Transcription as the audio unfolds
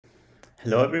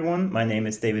Hello everyone, my name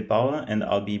is David Bauer and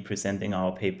I'll be presenting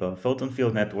our paper Photon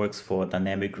Field Networks for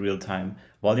Dynamic Real-Time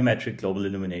Volumetric Global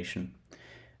Illumination.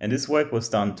 And this work was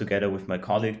done together with my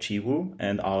colleague Chi Wu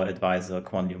and our advisor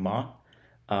Kwan-Liu.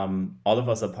 All of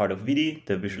us are part of VIDI,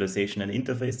 the Visualization and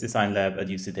Interface Design Lab at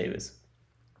UC Davis.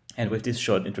 And with this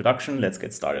short introduction, let's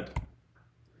get started.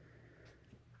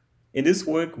 In this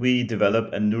work, we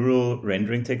develop a neural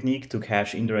rendering technique to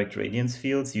cache indirect radiance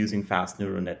fields using fast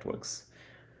neural networks.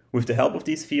 With the help of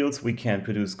these fields, we can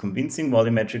produce convincing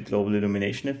volumetric global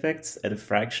illumination effects at a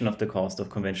fraction of the cost of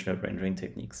conventional rendering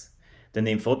techniques. The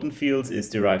name photon fields is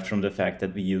derived from the fact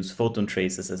that we use photon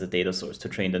traces as a data source to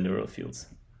train the neural fields.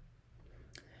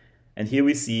 And here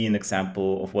we see an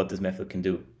example of what this method can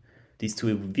do. These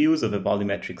two views of a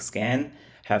volumetric scan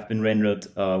have been rendered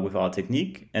with our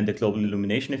technique, and the global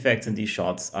illumination effects in these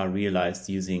shots are realized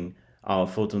using our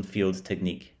photon field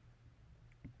technique.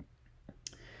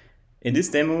 In this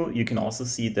demo, you can also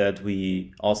see that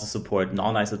we also support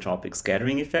non-isotropic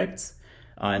scattering effects,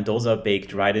 and those are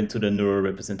baked right into the neural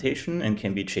representation and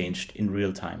can be changed in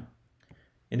real time.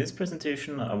 In this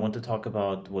presentation, I want to talk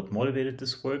about what motivated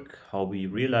this work, how we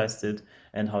realized it,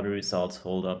 and how the results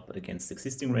hold up against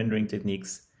existing rendering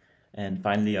techniques. And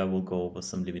finally, I will go over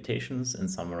some limitations and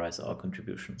summarize our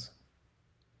contributions.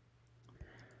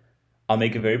 I'll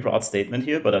make a very broad statement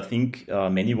here, but I think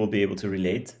many will be able to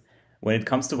relate. When it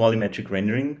comes to volumetric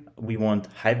rendering, we want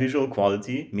high visual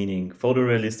quality, meaning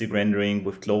photorealistic rendering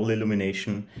with global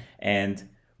illumination, and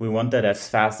we want that as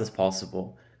fast as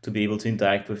possible to be able to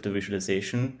interact with the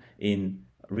visualization in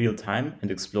real time and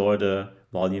explore the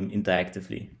volume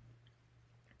interactively.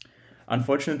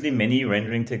 Unfortunately, many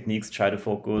rendering techniques try to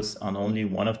focus on only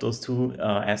one of those two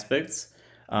aspects,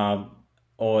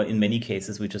 or in many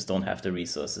cases, we just don't have the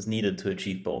resources needed to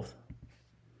achieve both.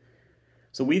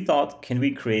 So we thought, can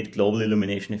we create global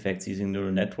illumination effects using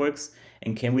neural networks,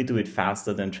 and can we do it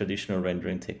faster than traditional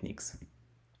rendering techniques?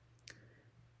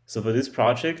 So for this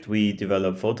project, we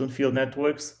developed photon field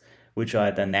networks, which are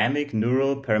a dynamic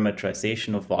neural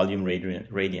parametrization of volume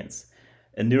radiance.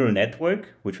 A neural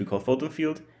network, which we call photon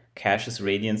field, caches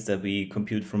radiance that we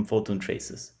compute from photon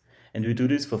traces. And we do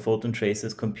this for photon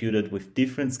traces computed with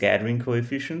different scattering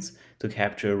coefficients to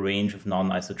capture a range of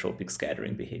non-isotropic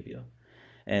scattering behavior.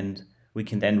 And we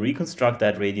can then reconstruct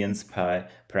that radiance by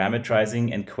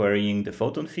parametrizing and querying the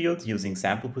photon field using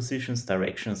sample positions,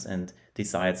 directions, and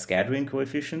desired scattering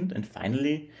coefficient. And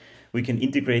finally, we can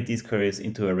integrate these queries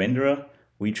into a renderer.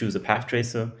 We choose a path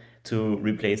tracer to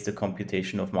replace the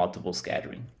computation of multiple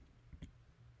scattering.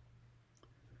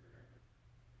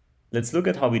 Let's look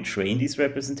at how we train these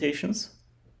representations.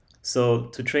 So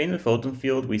to train a photon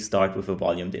field, we start with a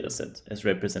volume dataset, as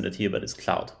represented here by this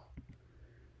cloud.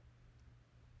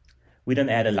 We then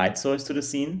add a light source to the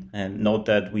scene, and note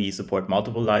that we support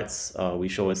multiple lights. We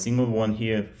show a single one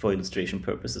here for illustration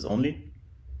purposes only.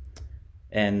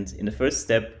 And in the first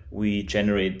step, we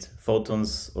generate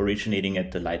photons originating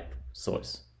at the light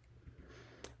source.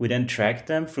 We then track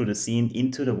them through the scene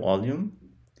into the volume,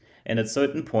 and at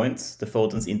certain points, the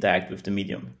photons interact with the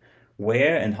medium.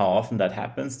 Where and how often that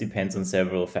happens depends on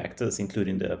several factors,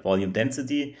 including the volume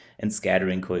density and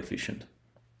scattering coefficient.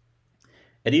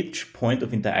 At each point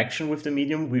of interaction with the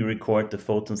medium, we record the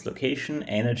photon's location,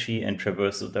 energy, and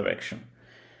traversal direction.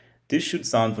 This should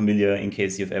sound familiar in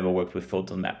case you've ever worked with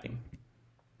photon mapping.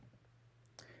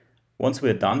 Once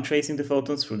we're done tracing the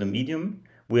photons through the medium,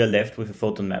 we are left with a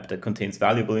photon map that contains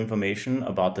valuable information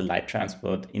about the light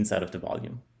transport inside of the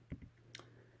volume.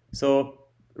 So,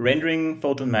 rendering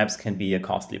photon maps can be a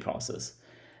costly process.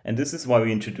 And this is why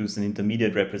we introduce an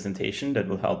intermediate representation that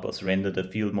will help us render the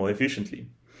field more efficiently.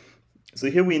 So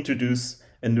here we introduce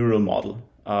a neural model,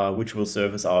 which will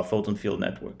serve as our photon field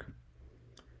network.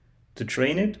 To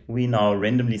train it, we now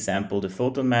randomly sample the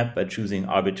photon map by choosing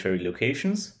arbitrary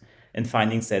locations and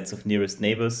finding sets of nearest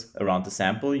neighbors around the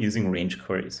sample using range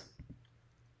queries.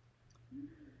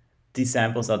 These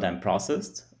samples are then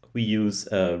processed. We use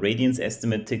a radiance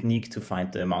estimate technique to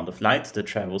find the amount of light that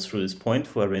travels through this point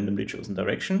for a randomly chosen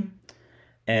direction.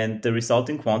 And the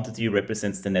resulting quantity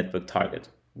represents the network target,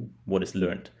 what is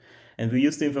learned. And we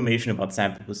use the information about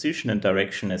sample position and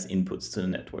direction as inputs to the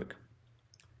network.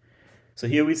 So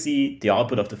here we see the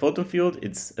output of the photon field.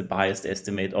 It's a biased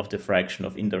estimate of the fraction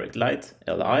of indirect light,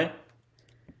 Li,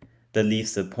 that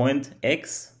leaves a point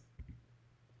x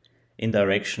in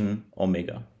direction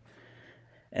omega.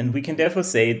 And we can therefore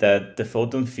say that the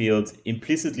photon field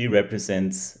implicitly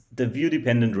represents the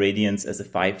view-dependent radiance as a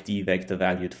 5D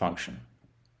vector-valued function.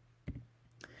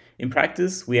 In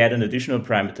practice, we add an additional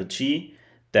parameter g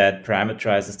that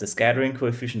parameterizes the scattering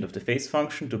coefficient of the phase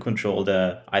function to control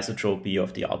the isotropy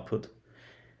of the output.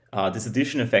 This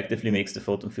addition effectively makes the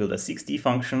photon field a 6D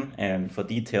function, and for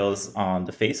details on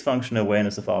the phase function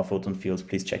awareness of our photon fields,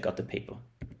 please check out the paper.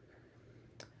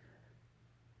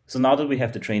 So now that we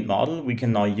have the trained model, we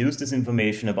can now use this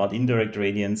information about indirect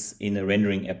radiance in a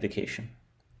rendering application.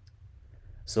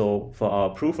 So for our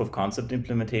proof of concept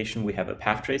implementation, we have a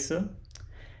path tracer,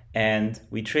 and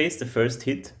we trace the first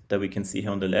hit that we can see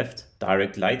here on the left,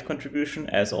 direct light contribution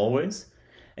as always.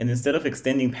 And instead of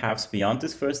extending paths beyond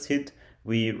this first hit,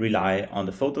 we rely on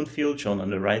the photon field shown on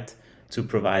the right to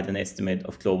provide an estimate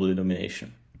of global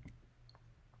illumination.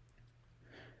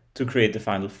 To create the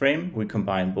final frame, we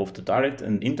combine both the direct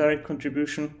and indirect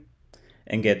contribution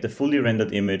and get the fully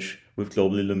rendered image with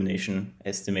global illumination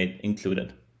estimate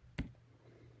included.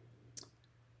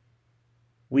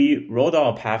 We wrote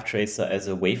our path tracer as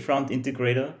a wavefront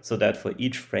integrator so that for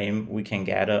each frame we can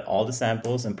gather all the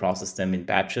samples and process them in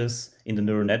batches in the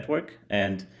neural network,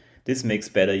 and this makes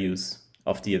better use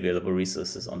of the available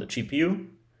resources on the GPU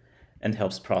and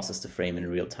helps process the frame in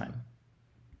real time.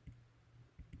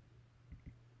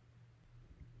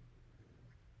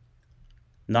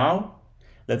 Now,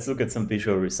 let's look at some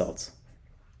visual results.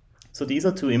 So these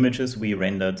are two images we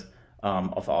rendered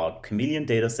of our chameleon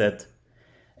dataset,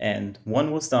 and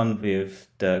one was done with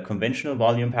the conventional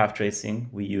volume path tracing.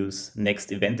 We use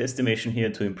next event estimation here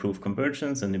to improve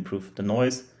convergence and improve the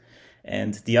noise.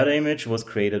 And the other image was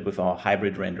created with our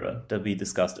hybrid renderer that we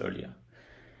discussed earlier.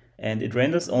 And it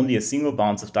renders only a single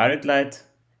bounce of direct light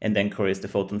and then creates the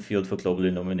photon field for global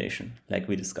illumination, like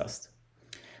we discussed.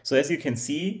 So as you can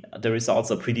see, the results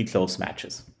are pretty close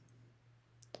matches.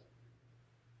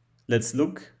 Let's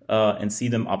look and see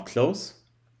them up close.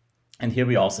 And here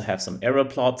we also have some error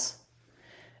plots.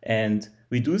 And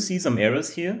we do see some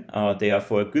errors here. They are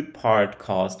for a good part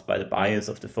caused by the bias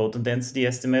of the photon density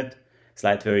estimate,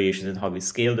 slight variations in how we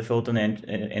scale the photon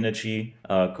energy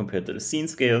compared to the scene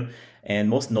scale, and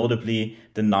most notably,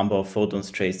 the number of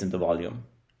photons traced in the volume.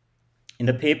 In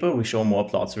the paper, we show more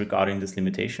plots regarding this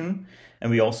limitation, and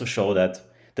we also show that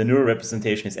the neural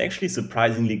representation is actually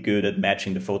surprisingly good at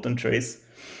matching the photon trace,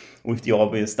 with the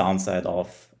obvious downside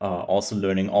of also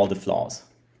learning all the flaws.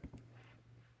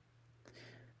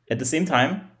 At the same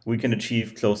time, we can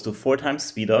achieve close to 4 times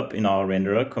speed up in our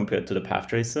renderer compared to the path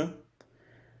tracer.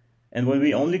 And when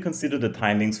we only consider the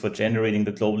timings for generating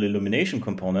the global illumination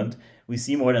component, we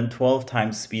see more than 12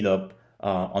 times speed up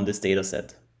on this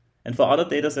dataset. And for other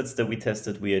datasets that we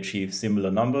tested, we achieve similar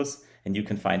numbers, and you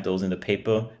can find those in the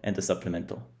paper and the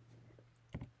supplemental.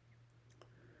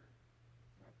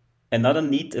 Another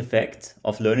neat effect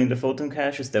of learning the photon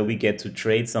cache is that we get to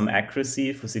trade some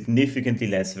accuracy for significantly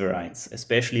less variance,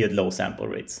 especially at low sample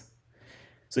rates.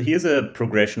 So here's a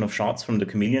progression of shots from the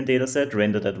chameleon dataset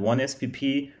rendered at 1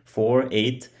 SPP, 4,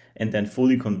 8, and then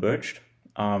fully converged,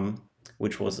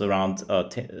 which was around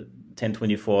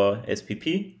 1024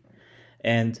 SPP.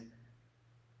 And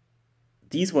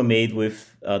these were made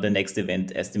with the next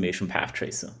event estimation path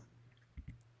tracer.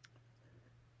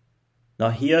 Now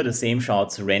here are the same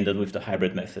shots rendered with the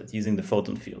hybrid method using the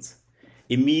photon fields.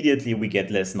 Immediately we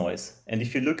get less noise. And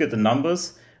if you look at the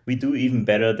numbers, we do even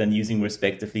better than using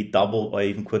respectively double or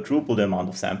even quadruple the amount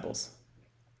of samples.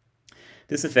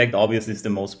 This effect obviously is the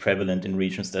most prevalent in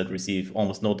regions that receive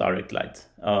almost no direct light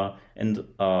and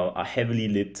are heavily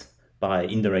lit by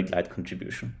indirect light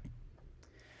contribution.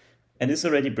 And this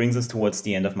already brings us towards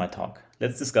the end of my talk.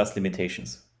 Let's discuss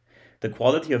limitations. The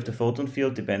quality of the photon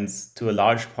field depends to a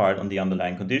large part on the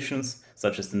underlying conditions,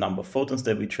 such as the number of photons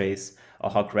that we trace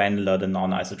or how granular the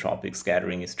non-isotropic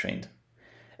scattering is trained.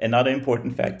 Another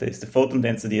important factor is the photon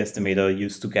density estimator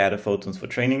used to gather photons for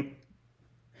training.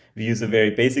 We use a very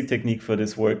basic technique for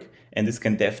this work, and this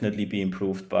can definitely be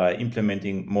improved by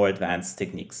implementing more advanced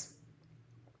techniques.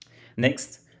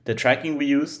 Next, the tracking we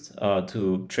used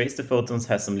to trace the photons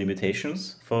has some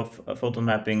limitations for photon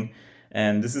mapping,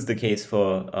 and this is the case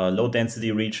for low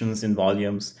density regions in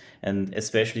volumes, and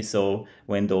especially so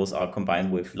when those are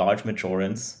combined with large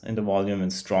majorants in the volume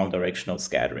and strong directional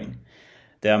scattering.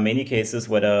 There are many cases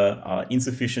where there are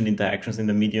insufficient interactions in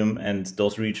the medium, and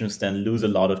those regions then lose a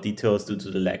lot of details due to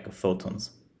the lack of photons.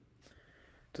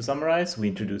 To summarize, we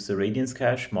introduce a radiance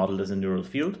cache modeled as a neural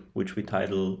field, which we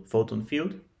title photon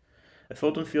field. A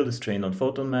photon field is trained on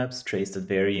photon maps traced at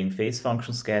varying phase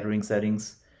function scattering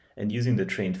settings, and using the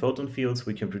trained photon fields,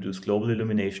 we can produce global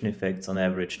illumination effects on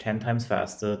average 10 times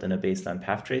faster than a baseline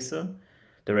path tracer.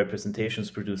 The representations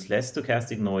produce less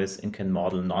stochastic noise and can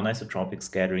model non-isotropic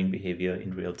scattering behavior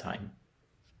in real time.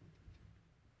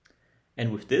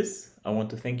 And with this, I want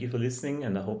to thank you for listening,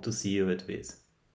 and I hope to see you at VIS.